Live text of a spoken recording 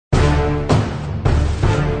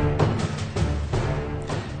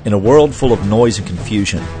In a world full of noise and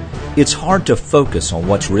confusion, it's hard to focus on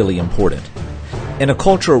what's really important. In a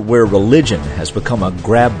culture where religion has become a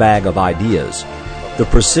grab bag of ideas, the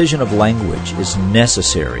precision of language is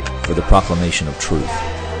necessary for the proclamation of truth.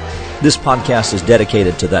 This podcast is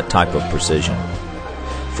dedicated to that type of precision.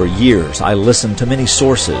 For years, I listened to many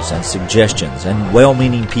sources and suggestions and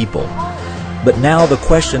well-meaning people. But now the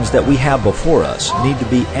questions that we have before us need to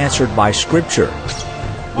be answered by Scripture.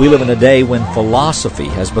 We live in a day when philosophy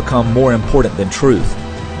has become more important than truth.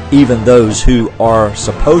 Even those who are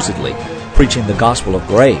supposedly preaching the gospel of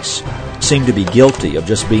grace seem to be guilty of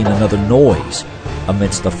just being another noise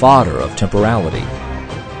amidst the fodder of temporality.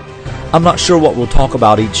 I'm not sure what we'll talk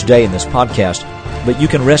about each day in this podcast, but you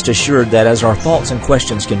can rest assured that as our thoughts and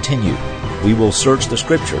questions continue, we will search the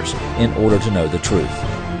Scriptures in order to know the truth.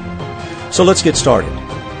 So let's get started.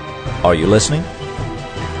 Are you listening?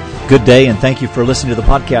 Good day, and thank you for listening to the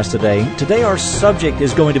podcast today. Today our subject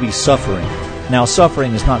is going to be suffering. Now,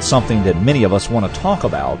 suffering is not something that many of us want to talk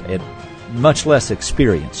about, and much less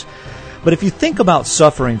experience. But if you think about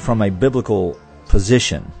suffering from a biblical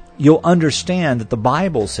position, you'll understand that the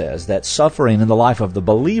Bible says that suffering in the life of the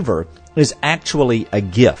believer is actually a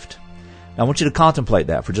gift. Now, I want you to contemplate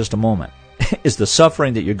that for just a moment. Is the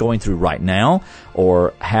suffering that you're going through right now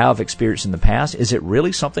or have experienced in the past, is it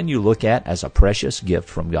really something you look at as a precious gift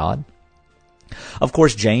from God? Of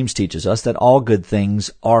course, James teaches us that all good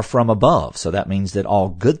things are from above, so that means that all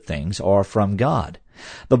good things are from God.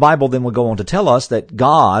 The Bible then will go on to tell us that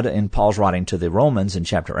God, in Paul's writing to the Romans in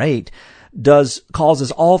chapter 8,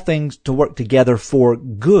 causes all things to work together for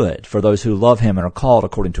good for those who love Him and are called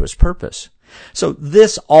according to His purpose. So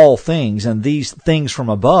this all things and these things from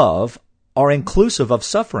above are inclusive of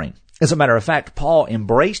suffering. As a matter of fact, Paul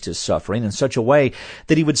embraced his suffering in such a way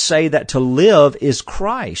that he would say that to live is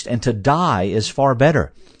Christ and to die is far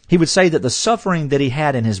better. He would say that the suffering that he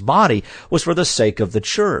had in his body was for the sake of the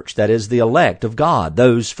church, that is, the elect of God,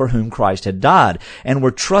 those for whom Christ had died and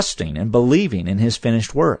were trusting and believing in His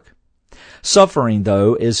finished work. Suffering,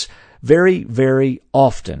 though, is very, very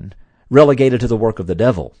often relegated to the work of the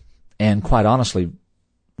devil. And quite honestly,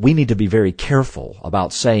 we need to be very careful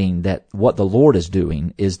about saying that what the Lord is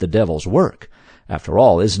doing is the devil's work. After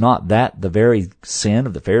all, is not that the very sin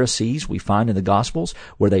of the Pharisees we find in the Gospels,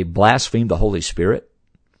 where they blasphemed the Holy Spirit?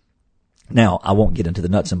 Now, I won't get into the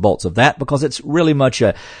nuts and bolts of that because it's really much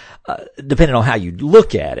depending on how you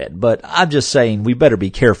look at it. But I'm just saying we better be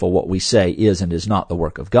careful what we say is and is not the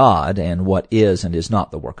work of God and what is and is not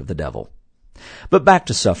the work of the devil. But back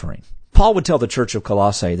to suffering. Paul would tell the church of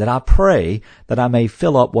Colossae that I pray that I may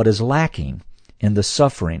fill up what is lacking in the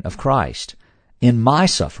suffering of Christ, in my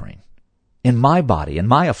suffering, in my body, in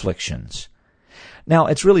my afflictions. Now,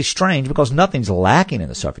 it's really strange because nothing's lacking in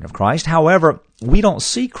the suffering of Christ. However, we don't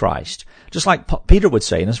see Christ. Just like Peter would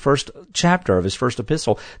say in his first chapter of his first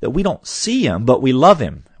epistle, that we don't see Him, but we love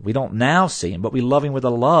Him. We don't now see Him, but we love Him with a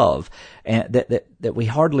love and that we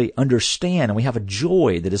hardly understand, and we have a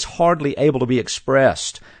joy that is hardly able to be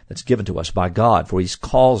expressed, that's given to us by God, for He's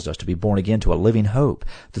caused us to be born again to a living hope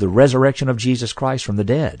through the resurrection of Jesus Christ from the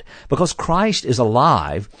dead. Because Christ is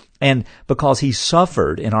alive, and because He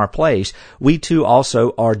suffered in our place, we too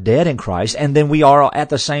also are dead in Christ, and then we are at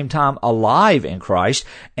the same time alive in Christ.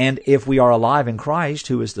 And if we are alive in Christ,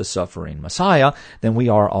 who is the suffering Messiah, then we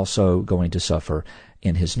are also going to suffer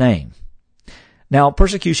in His name. Now,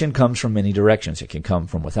 persecution comes from many directions. It can come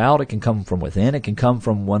from without, it can come from within, it can come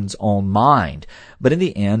from one's own mind. But in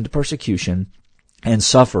the end, persecution and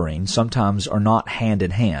suffering sometimes are not hand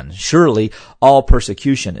in hand. Surely, all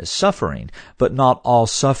persecution is suffering, but not all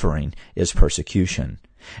suffering is persecution.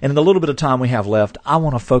 And in the little bit of time we have left, I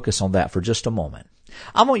want to focus on that for just a moment.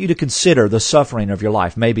 I want you to consider the suffering of your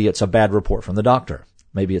life. Maybe it's a bad report from the doctor.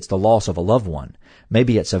 Maybe it's the loss of a loved one.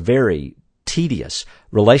 Maybe it's a very tedious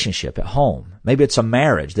relationship at home. Maybe it's a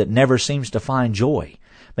marriage that never seems to find joy.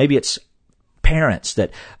 Maybe it's parents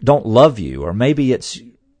that don't love you, or maybe it's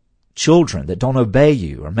children that don't obey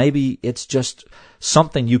you, or maybe it's just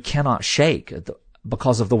something you cannot shake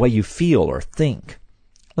because of the way you feel or think.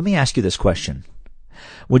 Let me ask you this question.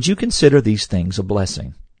 Would you consider these things a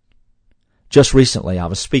blessing? Just recently, I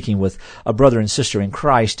was speaking with a brother and sister in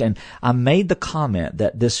Christ, and I made the comment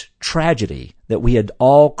that this tragedy that we had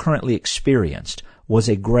all currently experienced was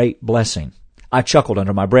a great blessing. I chuckled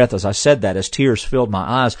under my breath as I said that, as tears filled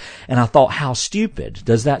my eyes, and I thought, how stupid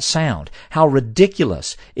does that sound? How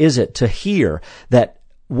ridiculous is it to hear that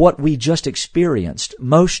what we just experienced,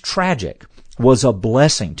 most tragic, was a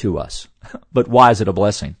blessing to us? But why is it a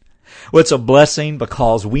blessing? Well, it's a blessing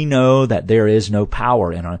because we know that there is no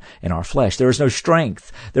power in our flesh. There is no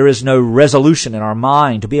strength. There is no resolution in our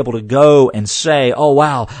mind to be able to go and say, oh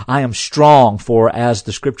wow, I am strong, for as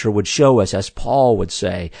the scripture would show us, as Paul would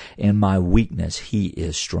say, in my weakness he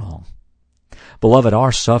is strong. Beloved,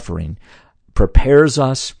 our suffering prepares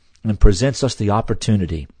us and presents us the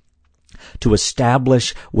opportunity to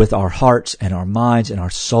establish with our hearts and our minds and our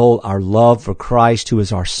soul our love for Christ, who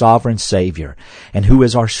is our sovereign Savior, and who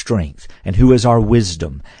is our strength, and who is our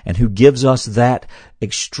wisdom, and who gives us that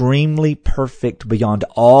extremely perfect, beyond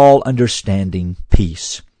all understanding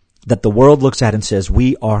peace that the world looks at and says,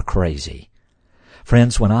 we are crazy.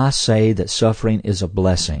 Friends, when I say that suffering is a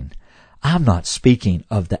blessing, I'm not speaking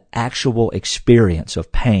of the actual experience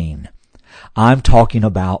of pain. I'm talking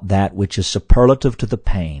about that which is superlative to the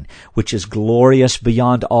pain, which is glorious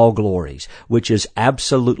beyond all glories, which is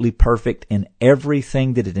absolutely perfect in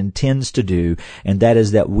everything that it intends to do, and that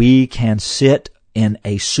is that we can sit in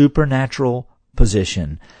a supernatural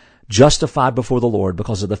position, justified before the Lord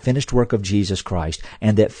because of the finished work of Jesus Christ,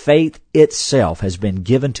 and that faith itself has been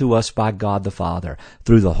given to us by God the Father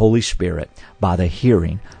through the Holy Spirit by the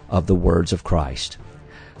hearing of the words of Christ.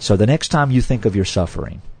 So the next time you think of your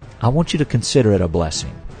suffering, I want you to consider it a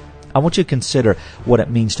blessing. I want you to consider what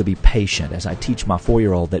it means to be patient, as I teach my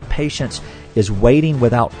 4-year-old that patience is waiting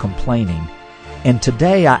without complaining. And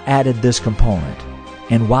today I added this component.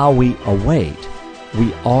 And while we await,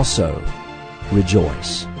 we also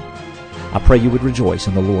rejoice. I pray you would rejoice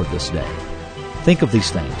in the Lord this day. Think of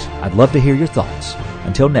these things. I'd love to hear your thoughts.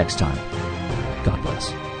 Until next time, God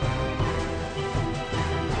bless.